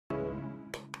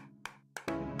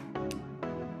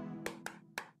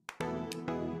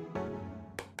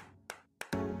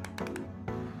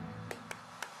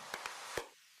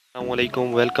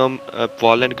अस्सलामुअलैकुम welcome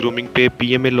wall and grooming पे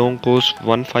PMA long course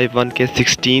 151 के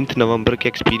 16 नवंबर के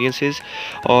एक्सपीरियंसेस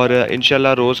और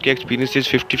इंशाल्लाह रोज़ के एक्सपीरियंसेस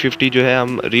 50-50 जो है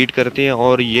हम रीड करते हैं।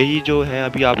 और यही जो है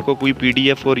अभी आपको कोई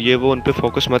पीडीएफ और ये वो उन पे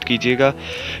फोकस मत कीजिएगा,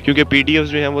 क्योंकि पीडीएफ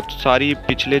जो हैं वो सारी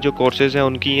पिछले जो कोर्सेज़ हैं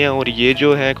उनकी हैं, और ये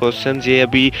जो है क्वेश्चन ये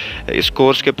अभी इस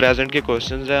कोर्स के प्रेजेंट के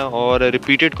क्वेश्चन हैं और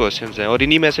रिपीटेड क्वेश्चन हैं, और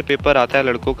इन्हीं में से पेपर आता है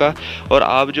लड़कों का। और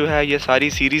आप जो है ये सारी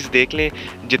सीरीज़ देख लें,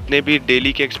 जितने भी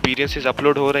डेली के एक्सपीरियंसेस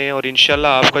अपलोड हो रहे हैं, और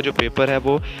इंशाल्लाह आपका जो पेपर है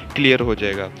वो क्लियर हो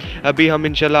जाएगा। अभी हम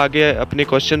इंशाल्लाह आगे अपने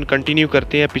क्वेश्चन कंटिन्यू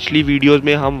करते हैं। पिछली वीडियोस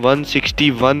में हम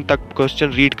 161 तक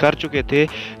क्वेश्चन रीड कर चुके थे,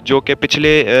 जो कि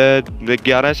पिछले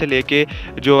 11 से लेके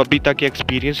जो अभी तक के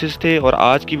एक्सपीरियंसेस थे, और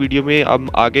आज की वीडियो में हम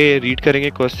आगे रीड करेंगे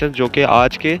क्वेश्चन जो कि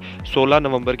आज के 16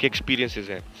 नवंबर के एक्सपीरियंसेस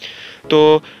हैं।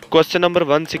 तो question number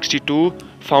 162,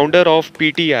 founder of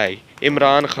PTI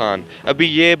Imran Khan. अभी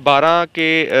ये 12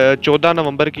 के 14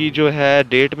 नवंबर की जो है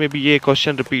डेट में भी ये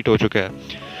क्वेश्चन रिपीट हो चुका है।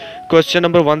 Question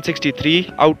number 163,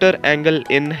 outer angle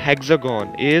in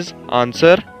hexagon is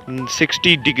answer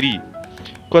 60 degree.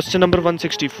 Question number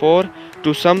 164,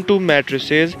 to some to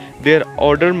matrices there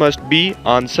order must be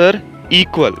answer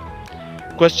equal.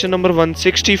 Question number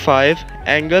 165,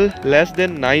 angle less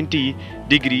than 90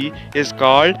 degree is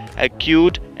called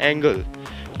acute angle.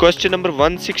 Question number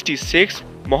 166,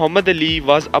 Muhammad Ali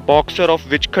was a boxer of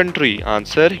which country?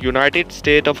 Answer United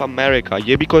States of America.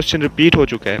 ये भी question repeat हो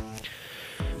चुका है।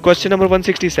 Question number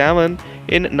 167,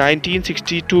 in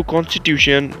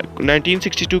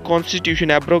 1962 constitution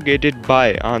abrogated by?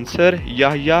 Answer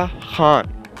Yahya Khan.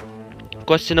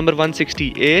 Question number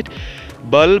 168,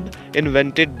 bulb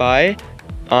invented by?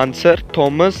 Answer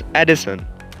Thomas Edison.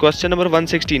 Question number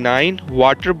 169,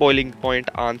 water boiling point?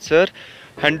 Answer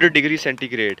 100 degree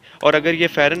centigrade. और अगर ये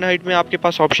Fahrenheit में आपके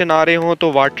पास ऑप्शन आ रहे हों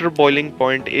तो water boiling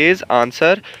point is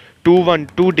answer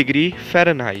 212 degree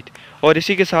Fahrenheit. और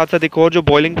इसी के साथ साथ एक और जो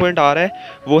बॉइलिंग पॉइंट आ रहा है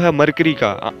वो है मरकरी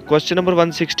का। Question number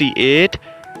 168,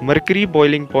 mercury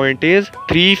boiling point is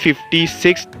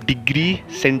 356 degree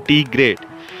centigrade.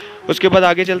 उसके बाद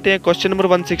आगे चलते हैं। Question number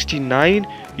 169,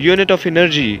 unit of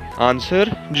energy?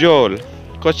 Answer जॉल।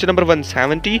 Question number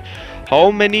 170,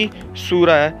 how many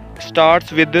सूरा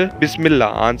स्टार्ट्स विद बिस्मिल्लाह?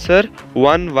 आंसर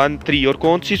 113। और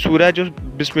कौन सी सूरा जो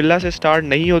बिस्मिल्लाह से स्टार्ट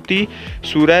नहीं होती?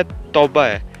 सूरा तौबा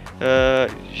है,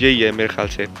 यही है मेरे ख्याल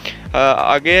से।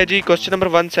 आगे है जी question number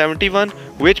 171,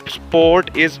 which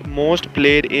sport is most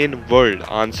played in world?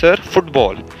 Answer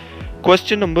football.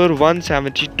 Question number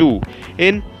 172,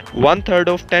 in 1/3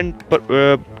 of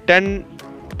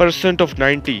 10% of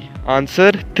 90?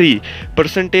 Answer 3।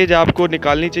 Percentage आपको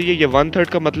निकालनी चाहिए। ये 1/3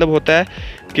 का मतलब होता है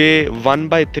कि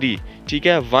 1/3, ठीक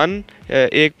है। 1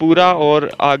 एक पूरा और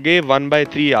आगे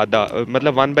 1/3 आधा,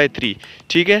 मतलब 1/3,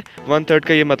 ठीक है। 1/3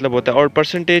 का ये मतलब होता है। और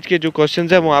परसेंटेज के जो क्वेश्चन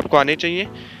हैं वो आपको आने चाहिए।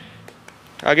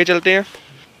 आगे चलते हैं।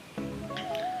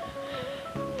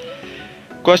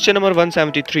 क्वेश्चन नंबर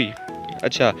 173,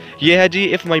 अच्छा ये है जी,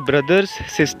 if my brothers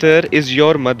sister is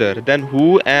your mother then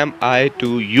who am I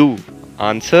to you?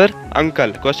 Answer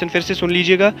uncle. Question फिर से सुन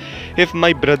लीजिएगा, if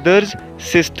my brothers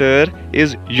sister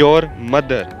is your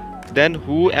mother then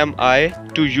who am I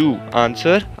to you?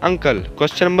 Answer uncle.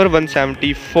 Question number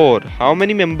 174, how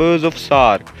many members of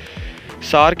SAARC?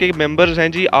 SAARC के members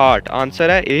हैं जी 8,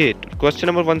 answer है 8। Question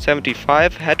number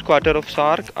 175, head quarter of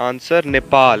SAARC? Answer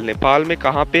Nepal. Nepal में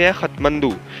कहाँ पे है?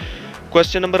 खतमंदू।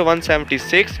 Question number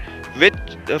 176, which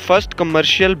first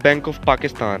commercial bank of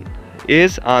Pakistan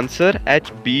is answer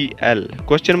HBL.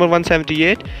 Question number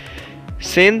 178,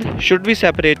 Sindh should be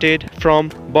separated from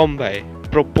Bombay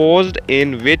proposed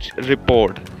in which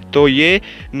report? तो ये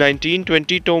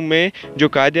 1922 में जो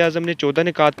कायदे आज़म ने 14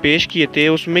 निकात पेश किए थे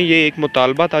उसमें ये एक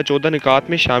मुतालबा था, 14 निकात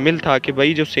में शामिल था कि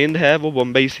भाई जो सिंध है वो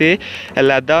बम्बई से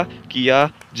अलहदा किया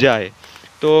जाए।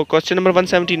 तो question number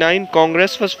 179,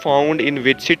 Congress was found in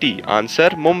which city?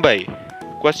 Answer Mumbai.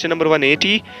 Question number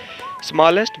 180,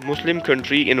 smallest Muslim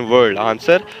country in world?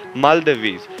 Answer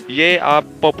Maldives. ये आप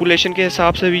पॉपुलेशन के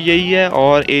हिसाब से भी यही है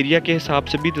और एरिया के हिसाब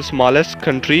से भी द स्मॉलेस्ट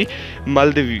कंट्री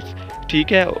मालदीव्स,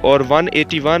 ठीक है। और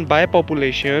 181, by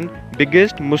population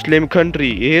biggest Muslim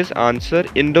country is? Answer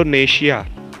Indonesia.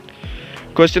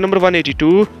 Question number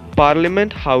 182,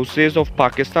 parliament houses of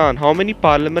Pakistan? How many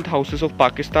parliament houses of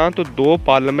Pakistan? तो 2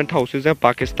 पार्लियामेंट हाउसेज हैं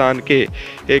पाकिस्तान के,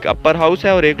 एक अपर हाउस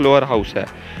है और एक लोअर हाउस है।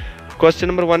 Question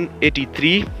number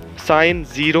 183, sign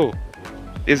 0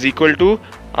 is equal to?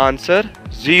 Answer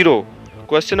 0।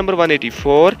 Question number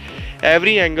 184,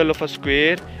 every angle of a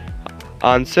square?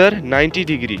 Answer 90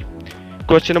 degree.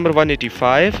 Question number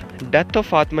 185, death of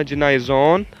Fatima Jinnah is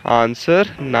on? Answer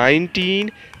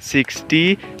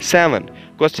 1967।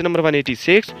 Question number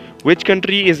 186, which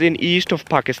country is in east of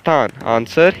Pakistan?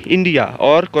 Answer India.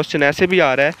 और question ऐसे भी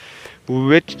आ रहा है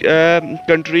which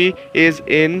country is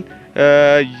in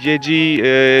ये जी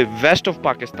waste of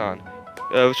Pakistan,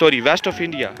 sorry waste of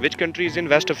India, which country is in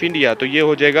waste of India, तो ये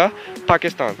हो जाएगा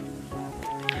पाकिस्तान।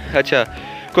 अच्छा,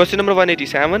 question number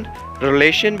 187,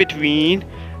 relation between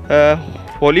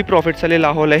holy prophet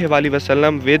सल्लल्लाहु अलैहि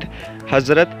वसल्लम विद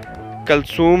हज़रत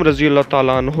कलसूम रज़ी अल्लाह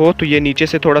ताला अन्हो, तो ये नीचे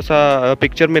से थोड़ा सा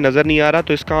पिक्चर में नज़र नहीं आ रहा,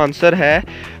 तो इसका आंसर है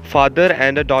फादर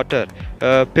एंड अ डॉटर।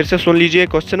 फिर से सुन लीजिए,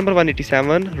 question number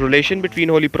 187, relation between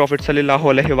holy prophet सल्लल्लाहु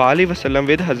अलैहि वसल्लम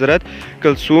विद हज़रत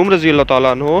कलसूम रज़ी अल्लाह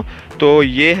ताला अन्हो, तो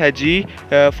ये है जी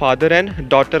फादर एंड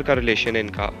डॉटर का रिलेशन है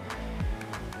इनका।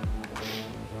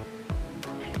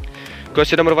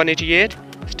 Question number 188,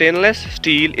 stainless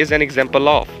steel is an example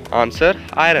of? Answer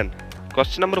iron.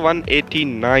 Question number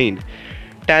 189,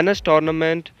 tennis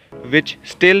tournament which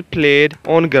still played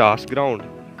on grass ground,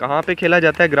 कहाँ पे खेला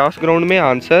जाता है ग्रास ग्राउंड में?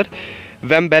 Answer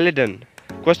Wimbledon.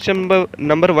 Question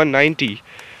number 190,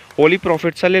 holy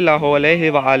prophet सल्लल्लाहु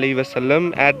अलैहि वसल्लम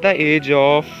at the age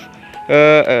of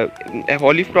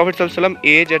holy prophet सल्लल्लाहु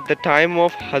अलैहि as at the time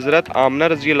of हज़रत आमना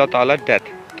रज़ी अल्लाह ताला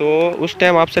डेथ, तो उस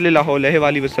टाइम आप सल्लल्लाहु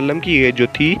अलैहि वसल्लम की एज जो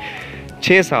थी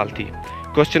 6 साल थी।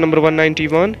 Question number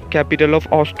 191, capital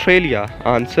of Australia?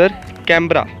 Answer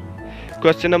कैम्बरा।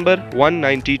 Question number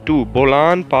 192,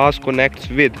 Bolan pass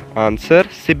connects with? Answer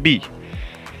Sibi.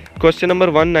 Question number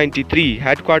 193,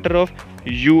 headquarter of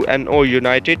UNO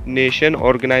United nation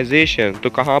organisation, तो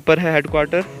कहाँ पर है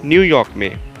हेडक्वार्टर? न्यूयॉर्क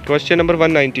में। Question number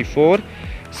 194,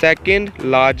 second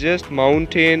largest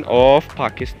mountain of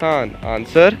Pakistan?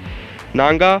 Answer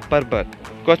Nanga पर्वत।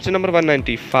 Question number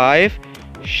 195,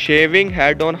 shaving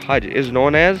head on हज is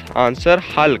known as? Answer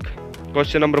Hulk.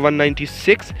 Question number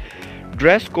 196,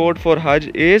 dress code for हज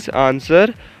is?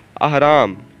 Answer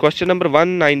अहराम। Question number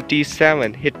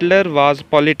 197, Hitler was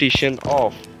politician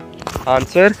of?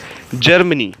 Answer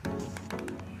Germany.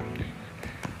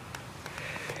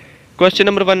 Question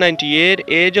number 198,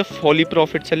 as of holy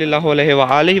prophet सल्लल्लाहु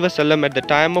अलैहि वसल्लम at the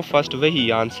time of first वही?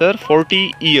 Answer 40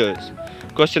 years.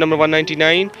 Question number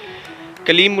 199,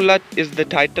 Kalimullah is the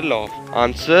title of?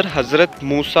 Answer हज़रत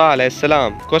मूसा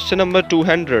अलैहिस्सलाम। Question number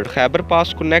 200, Khyber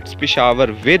pass connects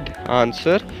Peshawar with?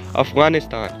 Answer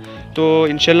Afghanistan. तो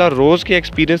इंशाल्लाह रोज़ के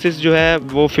experiences जो है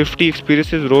वो 50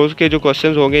 एक्सपीरियंसेस रोज़ के जो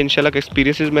क्वेश्चंस होंगे इंशाल्लाह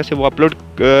एक्सपीरियंसेस में से वो अपलोड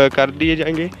कर दिए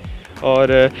जाएंगे,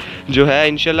 और जो है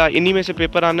इंशाल्लाह इन्हीं में से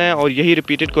पेपर आना है, और यही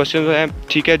रिपीटेड क्वेश्चंस हैं,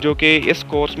 ठीक है, जो कि इस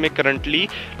कोर्स में करंटली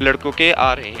लड़कों के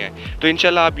आ रहे हैं। तो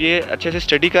इंशाल्लाह आप ये अच्छे से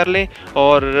स्टडी कर लें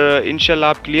और इंशाल्लाह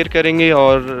आप क्लियर करेंगे,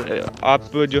 और आप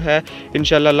जो है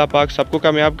इंशाल्लाह अल्लाह पाक सबको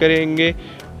कामयाब करेंगे,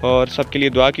 और सबके लिए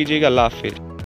दुआ कीजिएगा। अल्लाह हाफ़िज़।